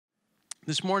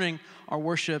This morning, our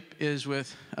worship is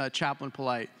with Chaplain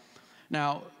Polite.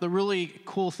 Now, the really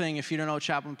cool thing, if you don't know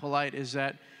Chaplain Polite, is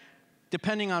that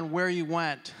depending on where you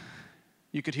went,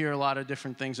 you could hear a lot of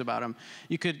different things about him.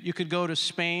 You could go to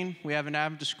Spain. We have an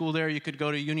Adventist school there. You could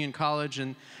go to Union College,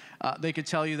 and they could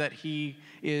tell you that he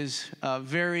is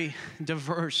very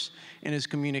diverse in his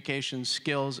communication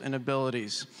skills and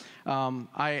abilities.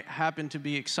 I happen to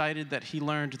be excited that he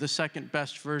learned the second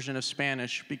best version of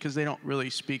Spanish because they don't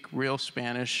really speak real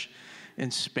Spanish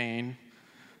in Spain.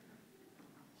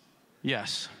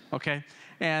 Yes, okay.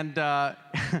 And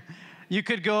you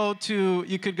could go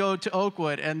to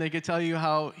Oakwood, and they could tell you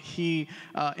how he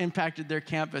impacted their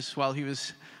campus while he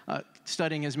was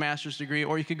studying his master's degree.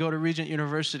 Or you could go to Regent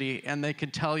University, and they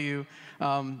could tell you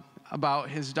about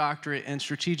his doctorate in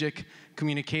strategic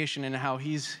communication and how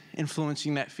he's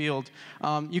influencing that field.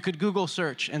 You could Google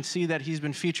search and see that he's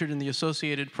been featured in the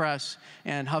Associated Press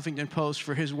and Huffington Post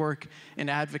for his work in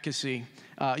advocacy.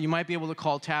 You might be able to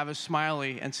call Tavis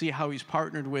Smiley and see how he's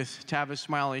partnered with Tavis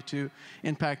Smiley to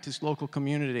impact his local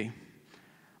community.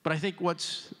 But I think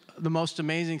what's the most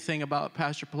amazing thing about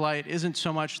Pastor Polite isn't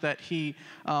so much that he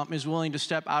is willing to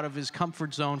step out of his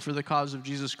comfort zone for the cause of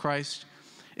Jesus Christ,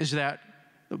 is that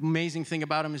the amazing thing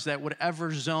about him is that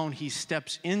whatever zone he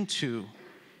steps into,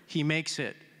 he makes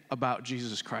it about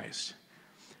Jesus Christ.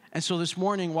 And so this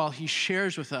morning, while he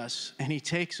shares with us and he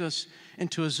takes us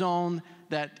into a zone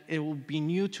that it will be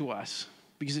new to us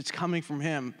because it's coming from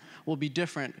him, will be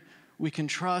different, we can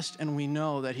trust and we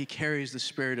know that he carries the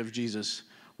Spirit of Jesus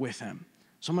with him.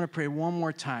 So I'm going to pray one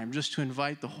more time just to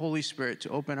invite the Holy Spirit to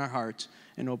open our hearts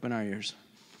and open our ears.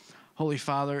 Holy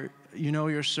Father, you know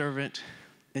your servant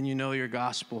and you know your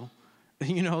gospel.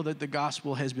 You know that the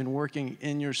gospel has been working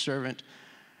in your servant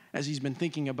as he's been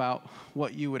thinking about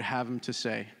what you would have him to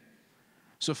say.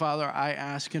 So Father, I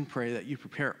ask and pray that you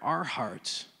prepare our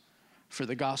hearts for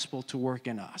the gospel to work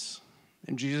in us.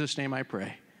 In Jesus' name I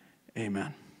pray,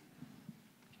 amen.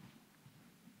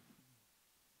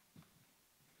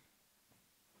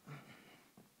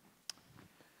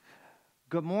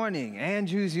 Good morning,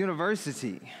 Andrews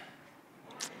University.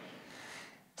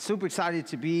 Super excited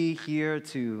to be here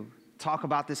to talk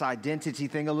about this identity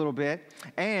thing a little bit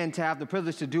and to have the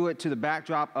privilege to do it to the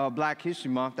backdrop of Black History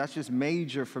Month. That's just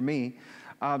major for me.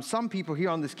 Some people here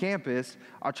on this campus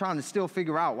are trying to still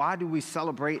figure out, why do we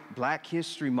celebrate Black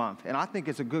History Month? And I think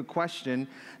it's a good question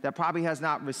that probably has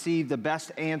not received the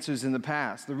best answers in the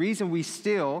past. The reason we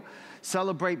still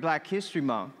celebrate Black History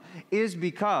Month is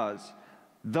because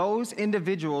those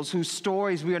individuals whose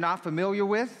stories we are not familiar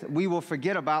with, we will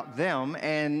forget about them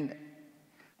and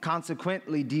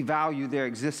consequently devalue their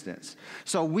existence.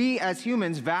 So we as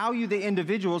humans value the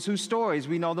individuals whose stories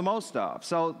we know the most of.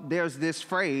 So there's this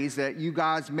phrase that you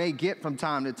guys may get from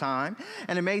time to time,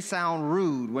 and it may sound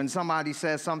rude when somebody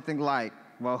says something like,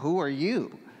 well, who are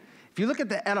you? If you look at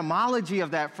the etymology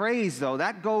of that phrase, though,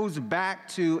 that goes back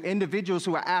to individuals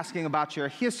who are asking about your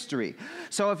history.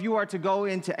 So if you are to go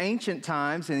into ancient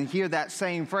times and hear that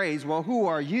same phrase, well, who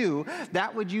are you?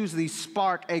 That would usually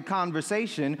spark a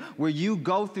conversation where you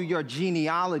go through your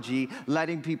genealogy,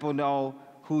 letting people know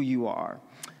who you are.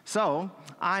 So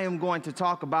I am going to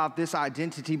talk about this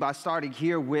identity by starting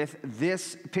here with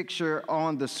this picture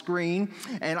on the screen.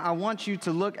 And I want you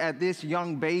to look at this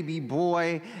young baby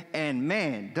boy, and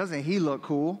man, doesn't he look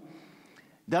cool?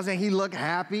 Doesn't he look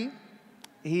happy?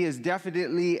 He is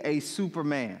definitely a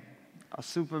superman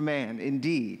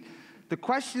indeed. The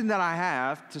question that I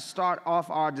have to start off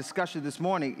our discussion this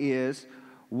morning is,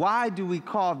 why do we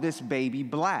call this baby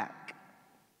black?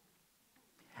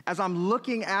 As I'm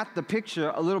looking at the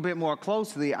picture a little bit more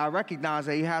closely, I recognize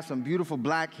that he has some beautiful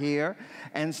black hair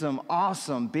and some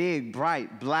awesome, big,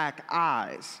 bright black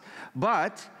eyes.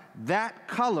 But that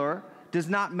color does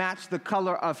not match the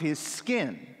color of his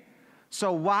skin.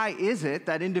 So why is it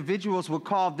that individuals will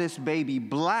call this baby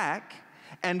black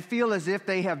and feel as if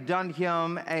they have done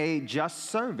him a just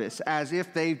service, as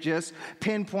if they've just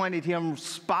pinpointed him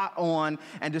spot on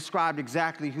and described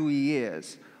exactly who he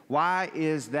is? Why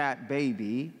is that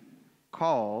baby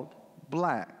called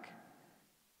black?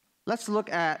 Let's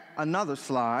look at another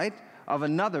slide of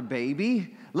another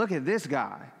baby. Look at this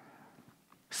guy.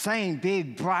 Same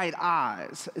big, bright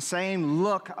eyes, same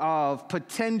look of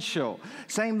potential,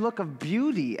 same look of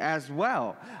beauty as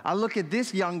well. I look at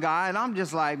this young guy and I'm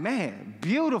just like, man,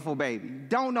 beautiful baby.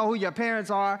 Don't know who your parents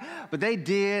are, but they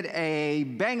did a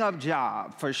bang-up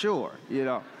job for sure, you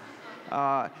know.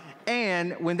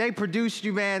 And when they produced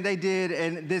you, man, they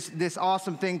did this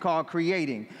awesome thing called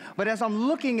creating. But as I'm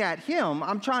looking at him,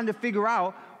 I'm trying to figure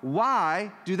out,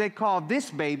 why do they call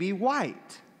this baby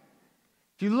white?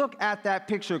 If you look at that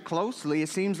picture closely, it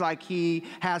seems like he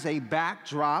has a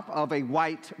backdrop of a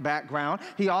white background.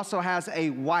 He also has a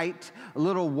white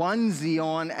little onesie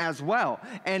on as well.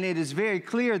 And it is very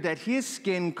clear that his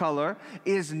skin color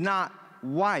is not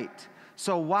white.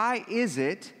 So why is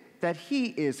it that he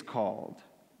is called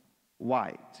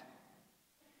white?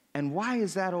 And why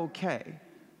is that okay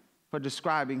for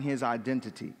describing his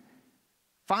identity?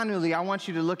 Finally, I want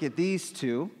you to look at these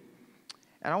two,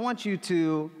 and I want you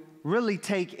to really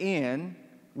take in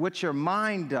what your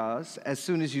mind does as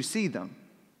soon as you see them.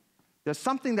 There's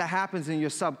something that happens in your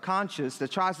subconscious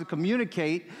that tries to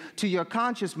communicate to your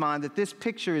conscious mind that this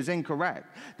picture is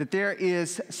incorrect, that there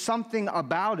is something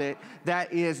about it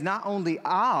that is not only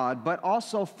odd, but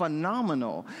also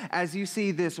phenomenal as you see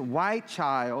this white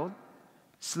child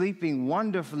sleeping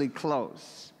wonderfully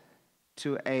close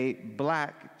to a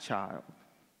black child.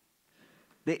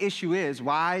 The issue is,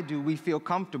 why do we feel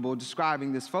comfortable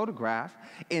describing this photograph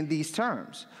in these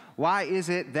terms? Why is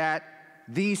it that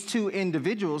these two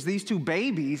individuals, these two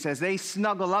babies, as they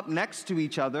snuggle up next to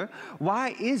each other,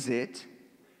 why is it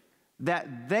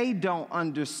that they don't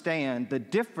understand the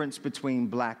difference between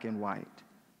black and white?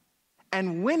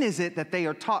 And when is it that they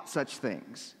are taught such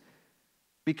things?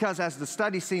 Because as the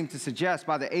study seemed to suggest,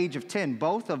 by the age of 10,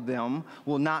 both of them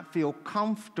will not feel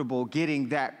comfortable getting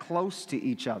that close to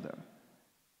each other.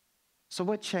 So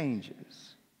what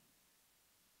changes?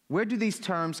 Where do these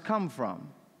terms come from?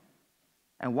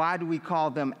 And why do we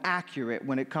call them accurate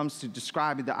when it comes to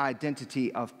describing the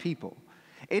identity of people?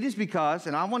 It is because,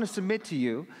 and I want to submit to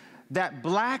you, that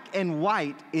black and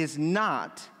white is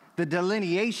not the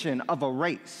delineation of a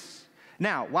race.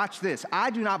 Now, watch this.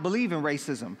 I do not believe in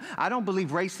racism. I don't believe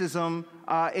racism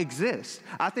exists.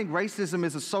 I think racism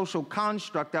is a social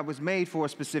construct that was made for a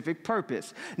specific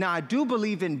purpose. Now, I do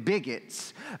believe in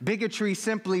bigots. Bigotry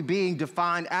simply being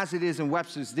defined as it is in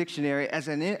Webster's dictionary as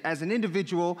an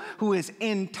individual who is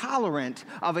intolerant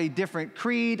of a different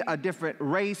creed, a different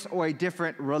race, or a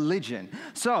different religion.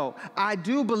 So, I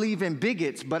do believe in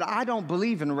bigots, but I don't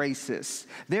believe in racists.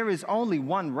 There is only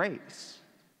one race.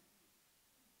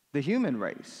 The human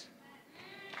race.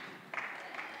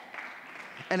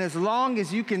 And as long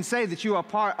as you can say that you are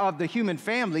part of the human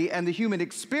family and the human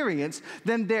experience,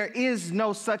 then there is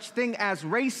no such thing as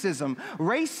racism.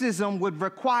 Racism would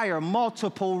require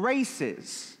multiple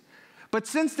races. But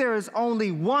since there is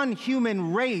only one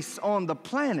human race on the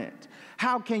planet,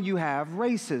 how can you have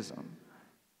racism?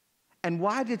 And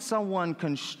why did someone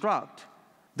construct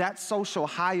that social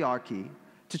hierarchy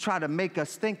to try to make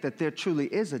us think that there truly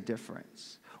is a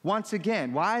difference? Once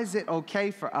again, why is it okay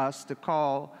for us to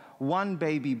call one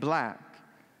baby black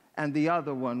and the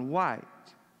other one white?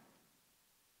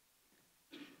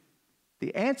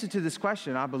 The answer to this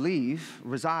question, I believe,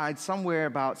 resides somewhere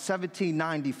about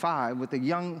 1795 with a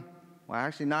young, well,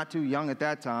 actually not too young at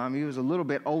that time, he was a little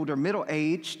bit older,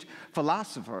 middle-aged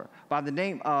philosopher by the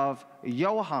name of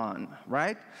Johann,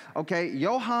 right? Okay,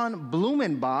 Johann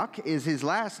Blumenbach is his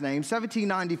last name,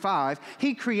 1795.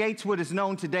 He creates what is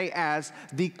known today as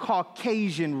the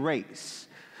Caucasian race.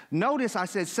 Notice I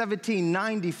said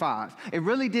 1795. It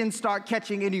really didn't start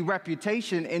catching any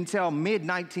reputation until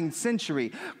mid-19th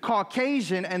century.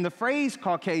 Caucasian, and the phrase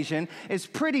Caucasian, is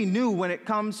pretty new when it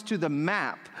comes to the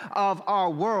map of our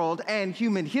world and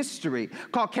human history.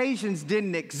 Caucasians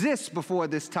didn't exist before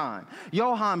this time.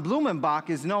 Johann Blumenbach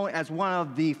is known as one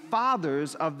of the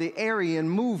fathers of the Aryan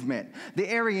movement, the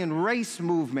Aryan race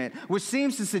movement, which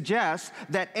seems to suggest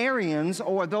that Aryans,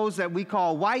 or those that we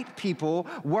call white people,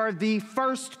 were the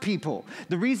first people.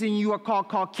 The reason you are called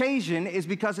Caucasian is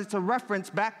because it's a reference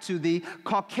back to the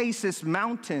Caucasus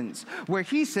Mountains, where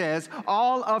he says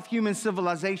all of human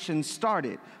civilization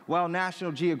started. Well,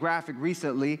 National Geographic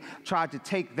recently tried to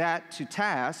take that to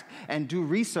task and do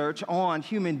research on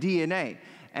human DNA.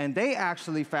 And they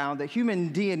actually found that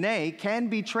human DNA can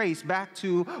be traced back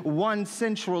to one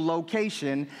central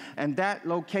location, and that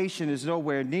location is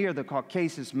nowhere near the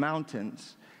Caucasus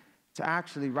Mountains. It's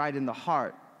actually right in the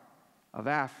heart of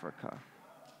Africa.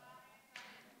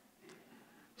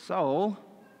 So,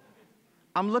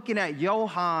 I'm looking at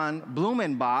Johann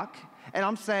Blumenbach, and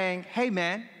I'm saying, hey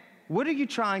man, what are you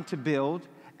trying to build,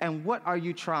 and what are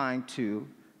you trying to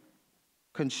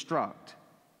construct?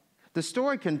 The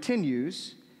story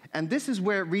continues, and this is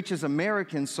where it reaches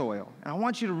American soil. And I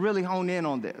want you to really hone in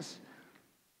on this.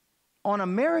 On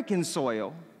American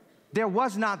soil, there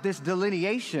was not this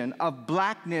delineation of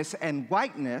blackness and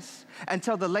whiteness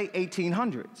until the late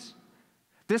 1800s.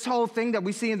 This whole thing that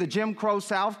we see in the Jim Crow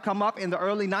South come up in the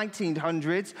early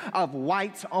 1900s of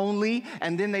whites only,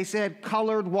 and then they said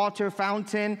colored water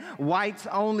fountain, whites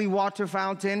only water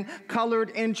fountain,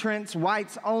 colored entrance,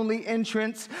 whites only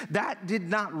entrance. That did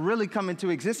not really come into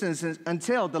existence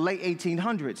until the late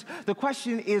 1800s. The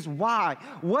question is why?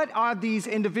 What are these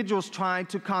individuals trying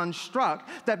to construct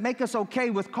that make us okay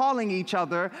with calling each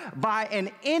other by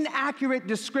an inaccurate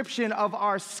description of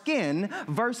our skin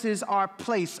versus our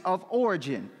place of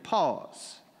origin?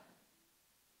 Pause.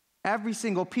 Every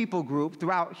single people group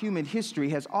throughout human history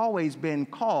has always been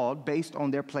called based on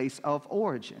their place of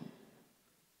origin.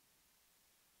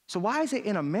 So why is it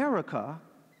in America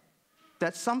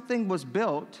that something was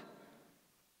built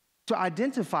to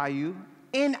identify you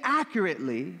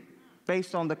inaccurately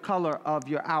based on the color of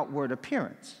your outward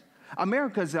appearance?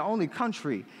 America is the only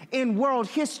country in world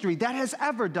history that has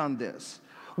ever done this.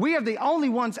 We are the only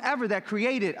ones ever that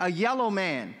created a yellow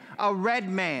man, a red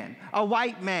man, a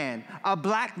white man, a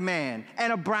black man,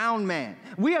 and a brown man.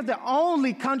 We are the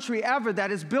only country ever that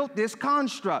has built this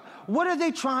construct. What are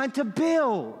they trying to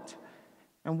build?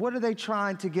 And what are they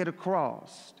trying to get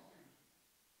across?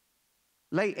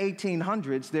 Late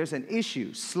 1800s, there's an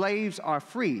issue. Slaves are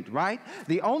freed, right?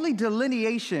 The only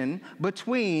delineation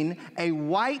between a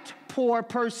white poor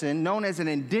person known as an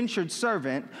indentured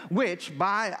servant, which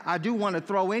I do want to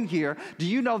throw in here, do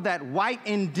you know that white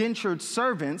indentured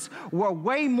servants were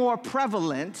way more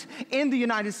prevalent in the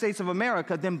United States of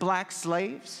America than black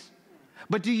slaves?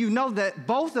 But do you know that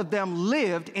both of them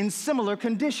lived in similar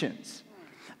conditions?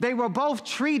 They were both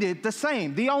treated the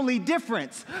same. The only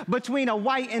difference between a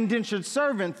white indentured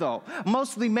servant, though,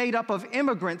 mostly made up of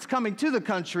immigrants coming to the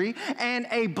country, and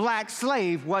a black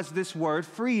slave was this word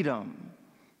freedom.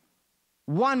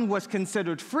 One was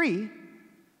considered free,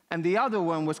 and the other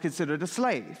one was considered a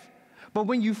slave. But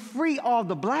when you free all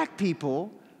the black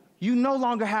people, you no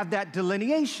longer have that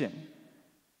delineation.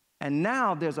 And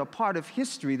now there's a part of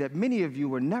history that many of you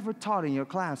were never taught in your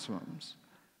classrooms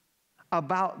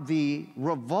about the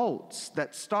revolts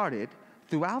that started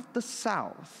throughout the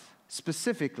South,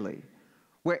 specifically,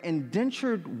 where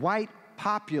indentured white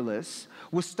populace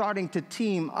was starting to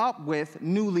team up with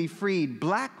newly freed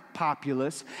black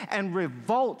populace and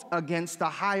revolt against the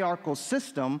hierarchical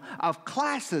system of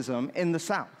classism in the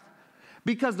South.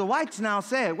 Because the whites now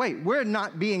said, wait, we're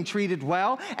not being treated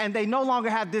well, and they no longer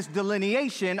have this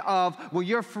delineation of, well,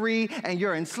 you're free and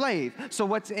you're enslaved. So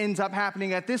what ends up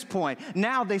happening at this point?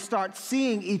 Now they start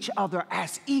seeing each other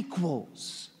as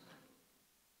equals.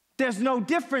 There's no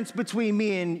difference between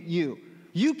me and you.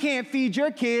 You can't feed your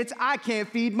kids, I can't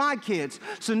feed my kids.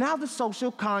 So now the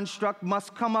social construct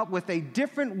must come up with a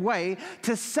different way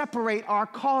to separate our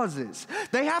causes.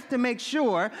 They have to make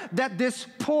sure that this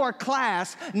poor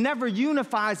class never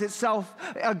unifies itself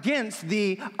against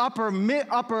the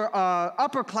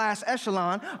upper class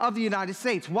echelon of the United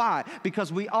States. Why?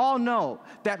 Because we all know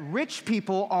that rich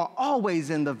people are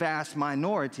always in the vast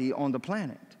minority on the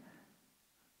planet.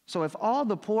 So if all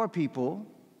the poor people,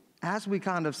 as we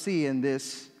kind of see in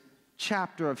this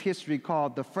chapter of history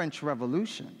called the French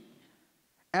Revolution,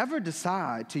 ever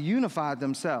decide to unify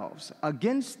themselves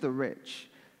against the rich,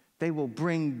 they will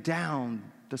bring down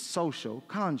the social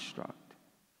construct.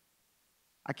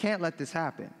 I can't let this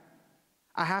happen.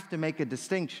 I have to make a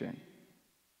distinction.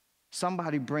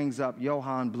 Somebody brings up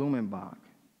Johann Blumenbach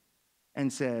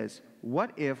and says,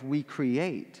 what if we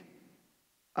create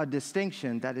a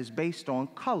distinction that is based on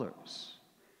colors?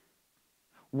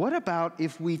 What about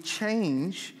if we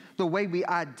change the way we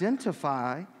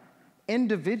identify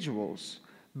individuals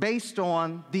based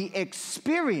on the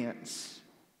experience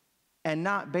and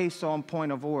not based on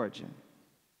point of origin?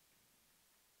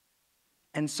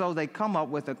 And so they come up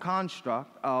with a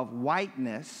construct of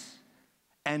whiteness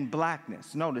and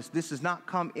blackness. Notice, this has not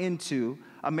come into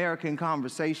American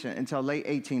conversation until late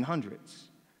 1800s.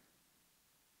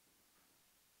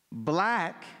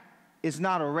 Black is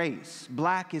not a race.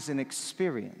 Black is an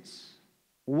experience.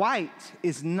 White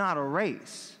is not a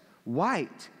race.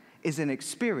 White is an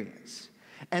experience.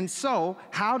 And so,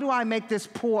 how do I make this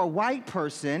poor white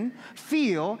person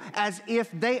feel as if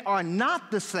they are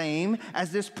not the same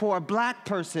as this poor black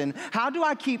person? How do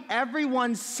I keep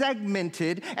everyone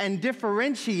segmented and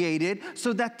differentiated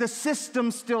so that the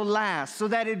system still lasts, so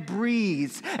that it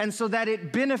breathes, and so that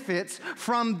it benefits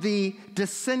from the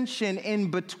dissension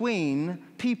in between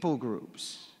people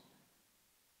groups?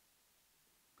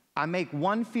 I make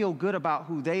one feel good about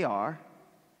who they are,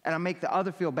 and I make the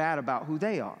other feel bad about who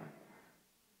they are.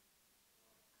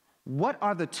 What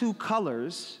are the two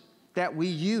colors that we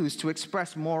use to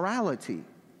express morality?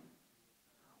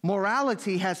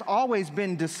 Morality has always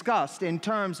been discussed in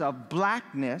terms of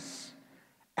blackness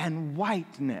and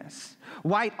whiteness.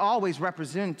 White always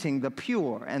representing the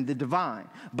pure and the divine.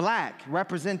 Black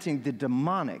representing the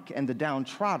demonic and the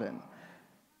downtrodden.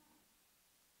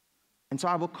 And so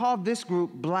I will call this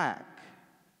group black,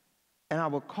 and I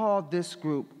will call this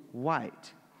group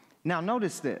white. Now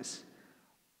notice this.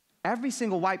 Every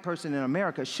single white person in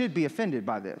America should be offended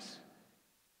by this.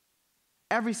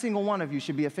 Every single one of you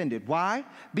should be offended. Why?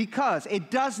 Because it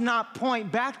does not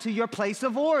point back to your place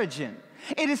of origin.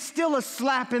 It is still a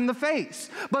slap in the face.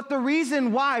 But the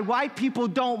reason why white people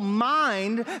don't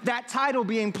mind that title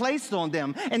being placed on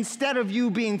them, instead of you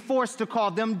being forced to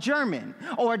call them German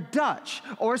or Dutch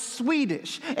or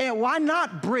Swedish, and why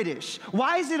not British?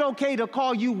 Why is it okay to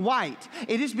call you white?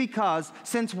 It is because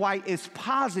since white is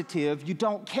positive, you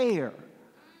don't care.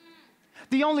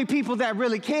 The only people that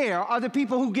really care are the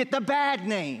people who get the bad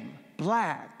name,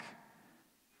 black.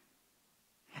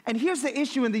 And here's the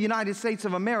issue in the United States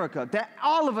of America that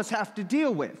all of us have to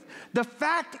deal with. The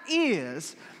fact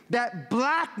is that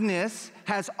blackness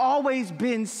has always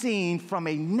been seen from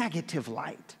a negative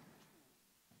light,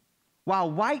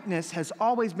 while whiteness has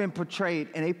always been portrayed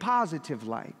in a positive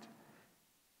light.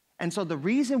 And so the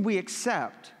reason we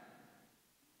accept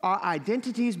our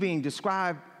identities being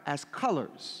described as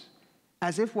colors,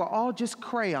 as if we're all just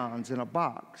crayons in a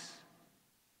box,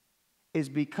 is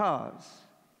because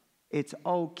it's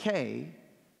okay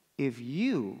if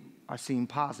you are seen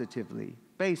positively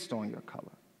based on your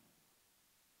color.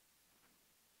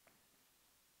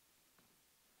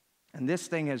 And this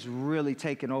thing has really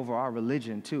taken over our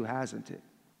religion too, hasn't it?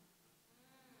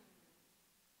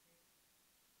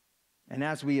 And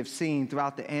as we have seen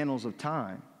throughout the annals of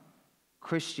time,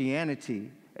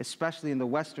 Christianity, especially in the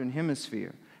Western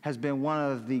Hemisphere, has been one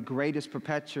of the greatest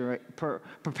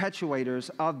perpetuators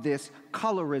of this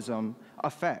colorism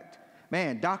effect.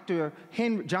 Man, Dr.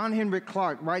 John Henrik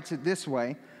Clarke writes it this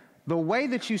way: the way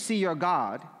that you see your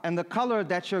God and the color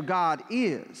that your God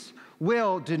is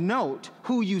will denote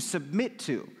who you submit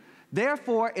to.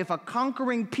 Therefore, if a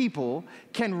conquering people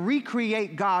can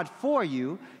recreate God for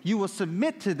you, you will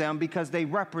submit to them because they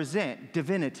represent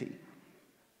divinity.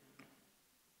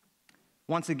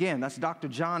 Once again, that's Dr.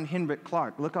 John Henrik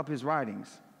Clarke. Look up his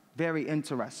writings. Very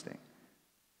interesting.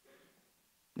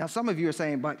 Now, some of you are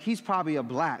saying, but he's probably a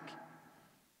black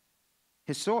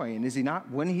historian, is he not?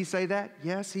 Wouldn't he say that?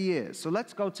 Yes, he is. So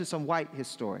let's go to some white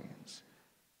historians.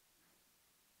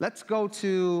 Let's go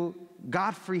to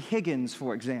Godfrey Higgins,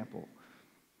 for example.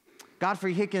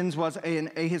 Godfrey Higgins was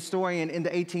a historian in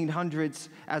the 1800s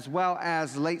as well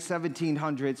as late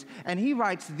 1700s, and he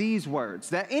writes these words,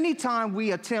 that anytime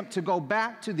we attempt to go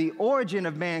back to the origin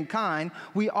of mankind,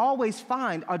 we always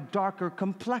find a darker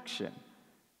complexion.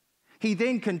 He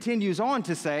then continues on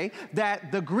to say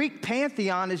that the Greek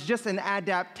pantheon is just an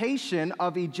adaptation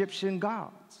of Egyptian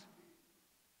gods.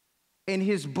 In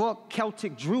his book,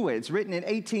 Celtic Druids, written in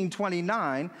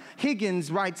 1829,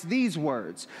 Higgins writes these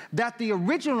words, that the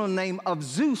original name of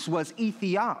Zeus was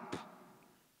Ethiop,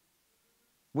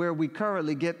 where we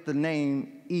currently get the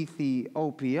name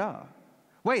Ethiopia.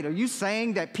 Wait, are you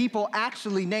saying that people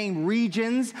actually name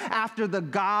regions after the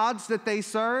gods that they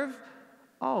serve?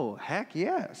 Oh, heck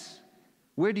yes.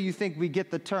 Where do you think we get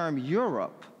the term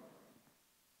Europe,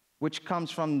 which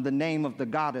comes from the name of the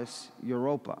goddess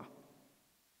Europa?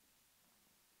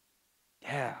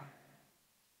 Yeah.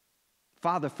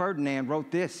 Father Ferdinand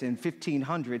wrote this in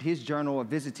 1500, his journal of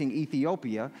visiting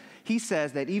Ethiopia. He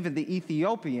says that even the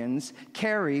Ethiopians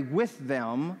carry with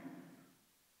them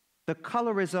the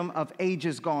colorism of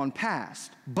ages gone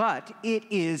past, but it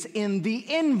is in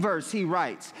the inverse, he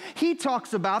writes. He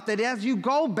talks about that as you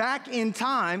go back in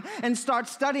time and start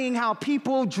studying how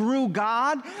people drew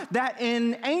God, that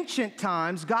in ancient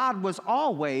times, God was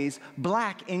always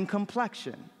black in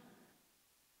complexion,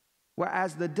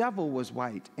 whereas the devil was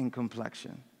white in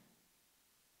complexion.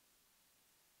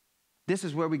 This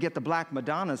is where we get the black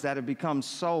Madonnas that have become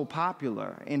so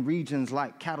popular in regions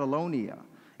like Catalonia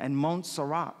and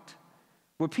Montserrat,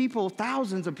 where people,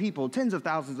 thousands of people, tens of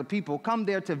thousands of people come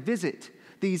there to visit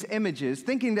these images,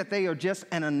 thinking that they are just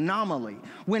an anomaly,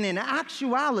 when in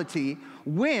actuality,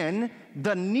 when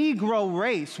the Negro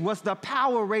race was the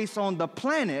power race on the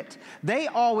planet, they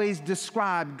always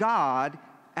described God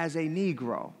as a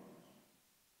Negro.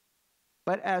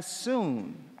 But as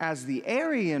soon as the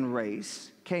Aryan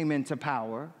race came into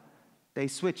power, they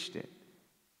switched it.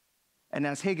 And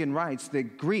as Higgins writes, the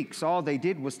Greeks, all they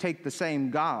did was take the same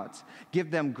gods, give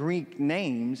them Greek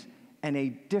names and a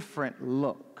different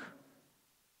look.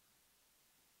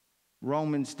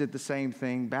 Romans did the same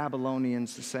thing,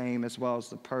 Babylonians the same, as well as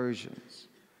the Persians.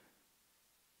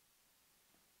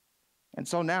 And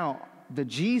so now the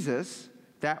Jesus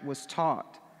that was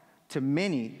taught to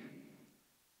many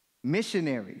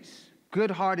missionaries,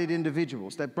 good-hearted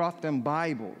individuals that brought them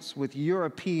Bibles with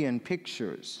European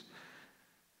pictures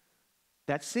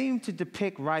that seemed to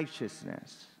depict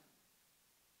righteousness,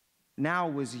 now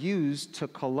was used to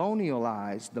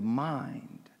colonialize the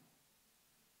mind,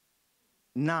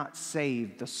 not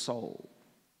save the soul.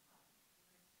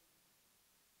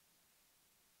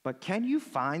 But can you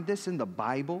find this in the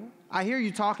Bible? I hear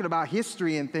you talking about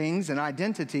history and things and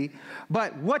identity,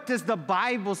 but what does the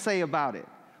Bible say about it?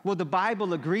 Well, the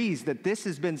Bible agrees that this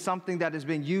has been something that has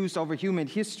been used over human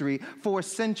history for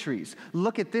centuries.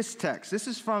 Look at this text. This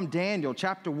is from Daniel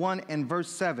chapter 1 and verse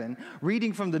 7,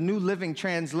 reading from the New Living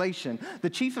Translation. The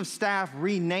chief of staff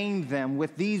renamed them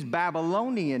with these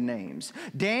Babylonian names.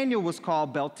 Daniel was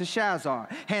called Belteshazzar.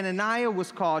 Hananiah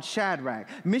was called Shadrach.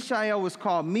 Mishael was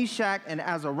called Meshach, and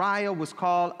Azariah was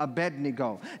called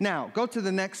Abednego. Now, go to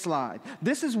the next slide.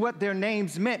 This is what their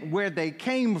names meant, where they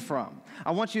came from.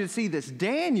 I want you to see this.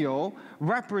 Daniel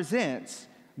represents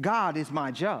God is my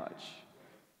judge.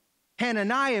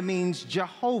 Hananiah means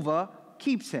Jehovah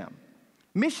keeps him.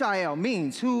 Mishael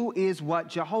means who is what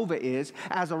Jehovah is.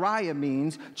 Azariah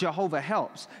means Jehovah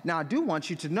helps. Now, I do want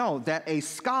you to know that a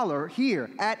scholar here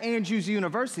at Andrews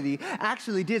University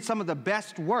actually did some of the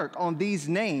best work on these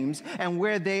names and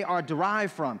where they are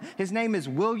derived from. His name is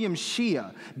William Shea,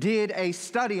 did a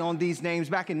study on these names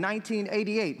back in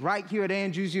 1988 right here at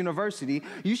Andrews University.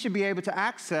 You should be able to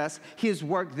access his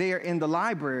work there in the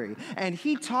library. And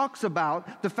he talks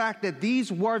about the fact that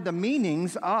these were the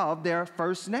meanings of their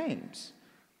first names.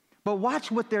 But watch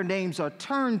what their names are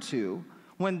turned to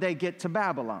when they get to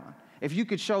Babylon. If you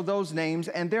could show those names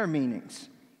and their meanings.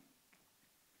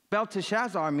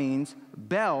 Belteshazzar means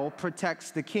Bel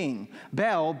protects the king.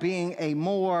 Bel being a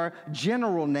more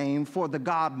general name for the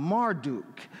god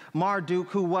Marduk. Marduk,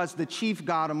 who was the chief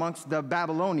god amongst the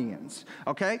Babylonians.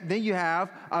 Okay, then you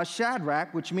have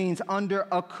Shadrach, which means under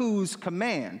Aku's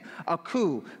command.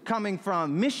 Aku coming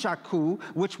from Mishaku,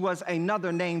 which was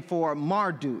another name for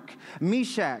Marduk.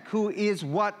 Meshach, who is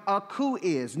what Aku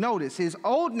is. Notice his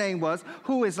old name was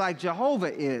who is like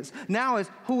Jehovah is. Now is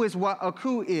who is what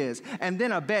Aku is. And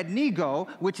then Abednego,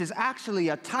 which is actually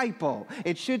a typo.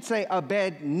 It should say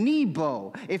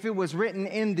Abed-Nebo if it was written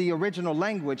in the original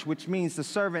language, which means the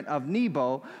servant of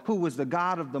Nebo, who was the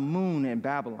god of the moon in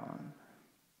Babylon.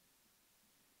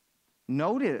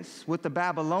 Notice what the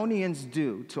Babylonians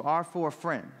do to our four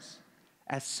friends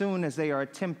as soon as they are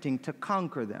attempting to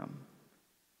conquer them.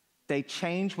 They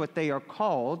change what they are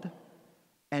called,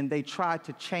 and they try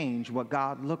to change what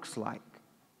God looks like.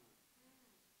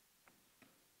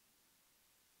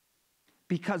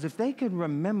 Because if they could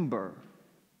remember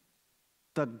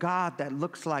the God that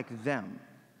looks like them,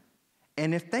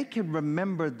 and if they could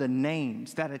remember the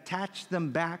names that attach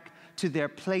them back to their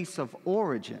place of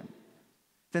origin,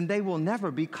 then they will never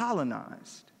be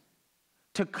colonized.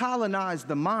 To colonize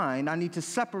the mind, I need to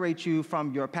separate you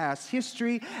from your past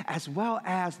history as well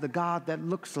as the God that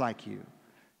looks like you.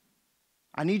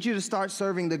 I need you to start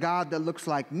serving the God that looks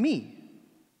like me.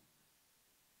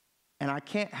 And I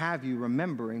can't have you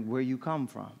remembering where you come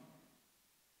from.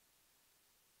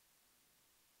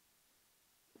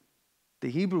 The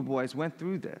Hebrew boys went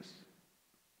through this.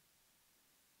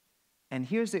 And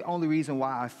here's the only reason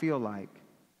why I feel like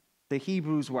the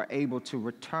Hebrews were able to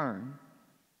return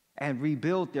and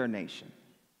rebuild their nation.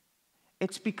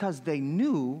 It's because they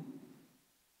knew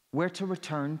where to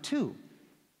return to.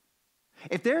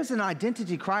 If there's an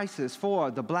identity crisis for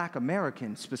the Black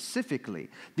American, specifically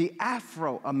the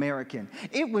Afro-American,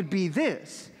 it would be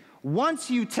this. Once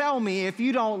you tell me if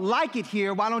you don't like it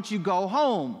here, why don't you go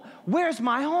home? Where's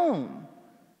my home?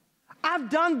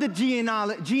 I've done the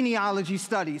genealogy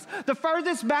studies. The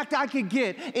furthest back I could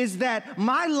get is that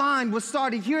my line was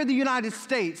started here in the United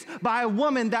States by a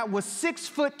woman that was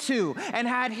 6'2" and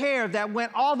had hair that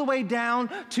went all the way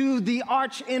down to the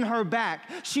arch in her back.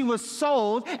 She was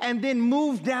sold and then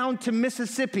moved down to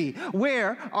Mississippi,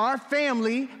 where our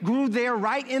family grew there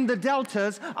right in the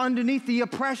deltas underneath the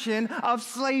oppression of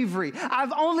slavery.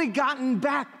 I've only gotten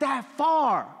back that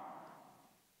far.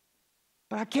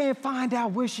 But I can't find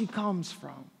out where she comes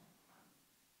from.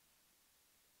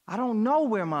 I don't know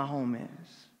where my home is.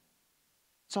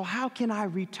 So how can I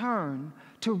return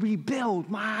to rebuild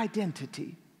my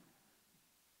identity?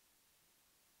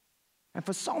 And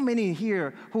for so many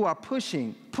here who are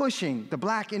pushing the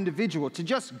black individual to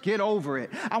just get over it,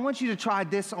 I want you to try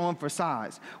this on for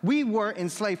size. We were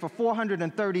enslaved for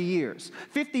 430 years.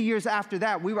 50 years after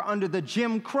that, we were under the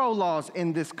Jim Crow laws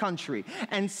in this country.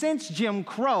 And since Jim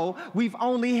Crow, we've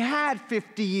only had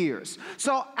 50 years.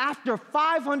 So after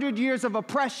 500 years of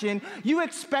oppression, you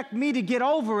expect me to get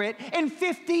over it in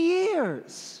 50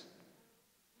 years.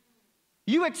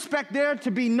 You expect there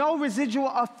to be no residual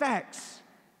effects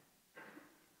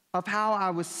of how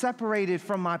I was separated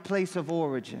from my place of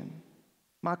origin,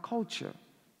 my culture,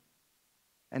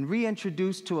 and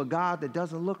reintroduced to a God that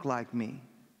doesn't look like me,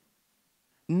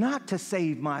 not to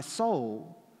save my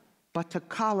soul, but to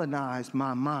colonize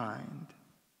my mind.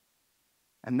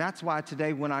 And that's why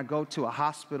today when I go to a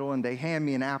hospital and they hand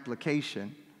me an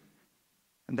application,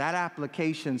 and that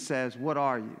application says, "What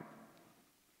are you?"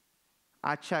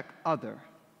 I check other,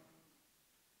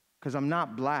 because I'm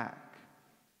not black.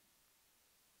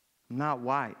 I'm not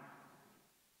white.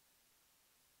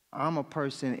 I'm a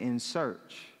person in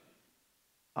search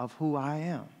of who I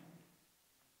am.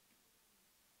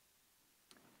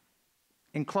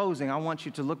 In closing, I want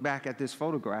you to look back at this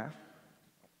photograph,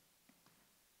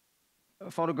 a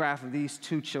photograph of these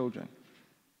two children,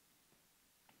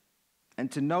 and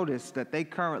to notice that they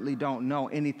currently don't know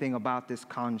anything about this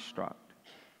construct.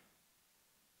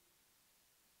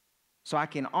 So I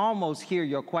can almost hear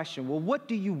your question, well, what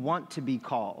do you want to be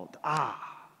called?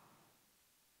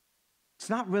 It's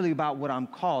not really about what I'm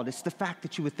called. It's the fact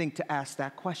that you would think to ask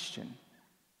that question.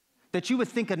 That you would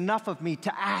think enough of me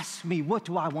to ask me, what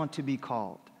do I want to be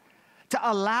called? To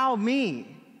allow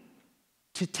me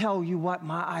to tell you what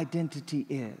my identity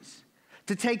is.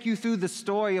 To take you through the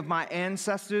story of my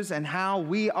ancestors and how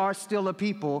we are still a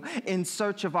people in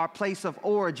search of our place of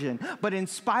origin. But in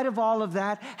spite of all of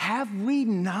that, have we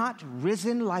not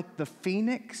risen like the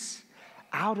phoenix?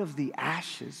 Out of the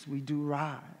ashes we do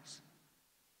rise.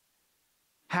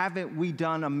 Haven't we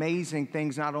done amazing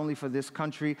things not only for this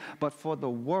country, but for the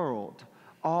world,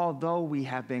 although we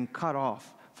have been cut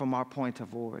off from our point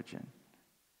of origin?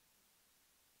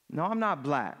 No, I'm not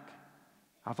black.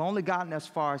 I've only gotten as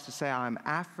far as to say I'm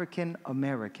African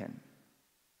American.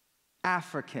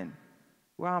 African,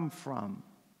 where I'm from.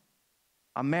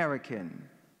 American,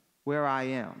 where I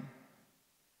am.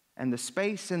 And the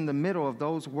space in the middle of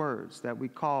those words that we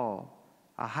call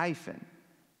a hyphen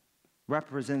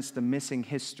represents the missing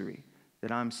history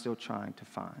that I'm still trying to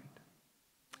find.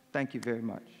 Thank you very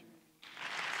much.